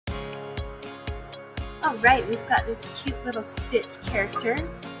Alright, we've got this cute little Stitch character,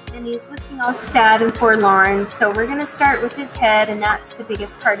 and he's looking all sad and forlorn, so we're going to start with his head, and that's the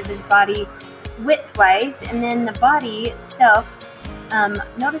biggest part of his body width-wise, and then the body itself.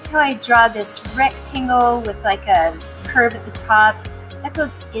 Notice how I draw this rectangle with like a curve at the top. That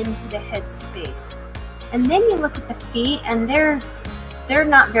goes into the head space. And then you look at the feet, and they're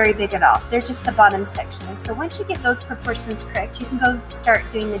not very big at all. They're just the bottom section. And so once you get those proportions correct, you can go start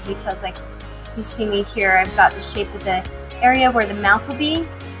doing the details. Like you see me here, I've got the shape of the area where the mouth will be,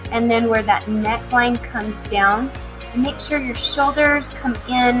 and then where that neckline comes down. And make sure your shoulders come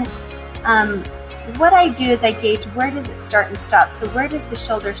in. What I do is I gauge where does it start and stop. So where does the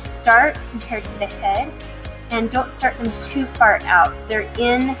shoulder start compared to the head? And don't start them too far out. They're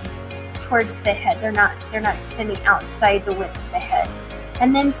in towards the head. They're not extending outside the width of the head.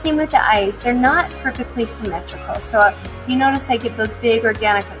 And then same with the eyes. They're not perfectly symmetrical. So you notice I give those big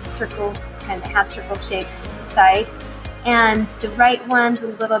organic like circle, kind of half circle shapes to the side. And the right one's a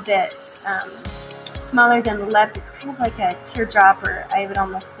little bit smaller than the left. It's kind of like a teardrop, or I would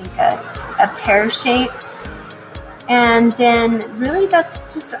almost think a pear shape. And then really that's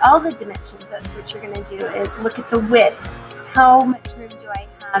just all the dimensions. That's what you're going to do, is look at the width. How much room do I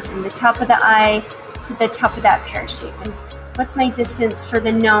have from the top of the eye to the top of that pear shape? And what's my distance for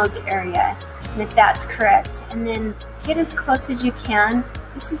the nose area? And if that's correct. And then get as close as you can.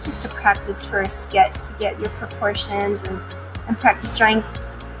 This is just a practice for a sketch to get your proportions and practice drawing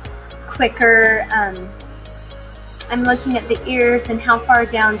quicker. I'm looking at the ears and how far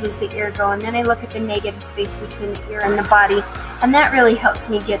down does the ear go, and then I look at the negative space between the ear and the body, and that really helps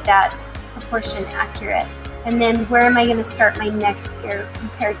me get that proportion accurate. And then where am I going to start my next ear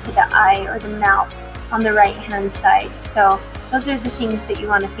compared to the eye or the mouth on the right hand side? So those are the things that you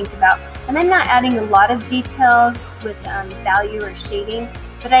want to think about. And I'm not adding a lot of details with value or shading,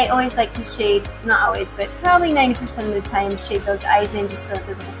 but I always like to shade, not always, but probably 90% of the time, shade those eyes in just so it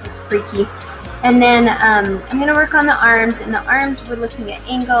doesn't look freaky. And then I'm going to work on the arms. In the arms, we're looking at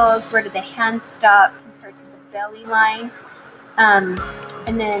angles. Where do the hands stop compared to the belly line? And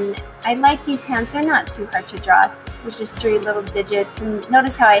then I like these hands. They're not too hard to draw. There's just 3 little digits. And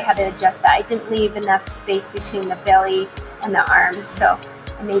notice how I had to adjust that. I didn't leave enough space between the belly and the arm, so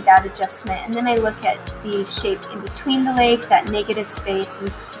I made that adjustment. And then I look at the shape in between the legs, that negative space,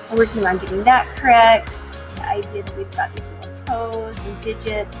 and I'm working on getting that correct. The idea that we've got these little toes and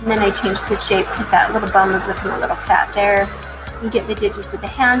digits, and then I changed the shape because that little bum was looking a little fat there. You get the digits of the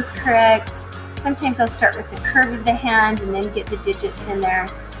hands correct. Sometimes I'll start with the curve of the hand and then get the digits in there.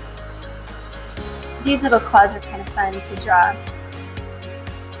 These little claws are kind of fun to draw.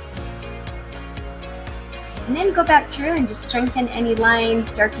 And then go back through and just strengthen any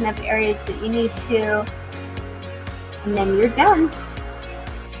lines, darken up areas that you need to, and then you're done.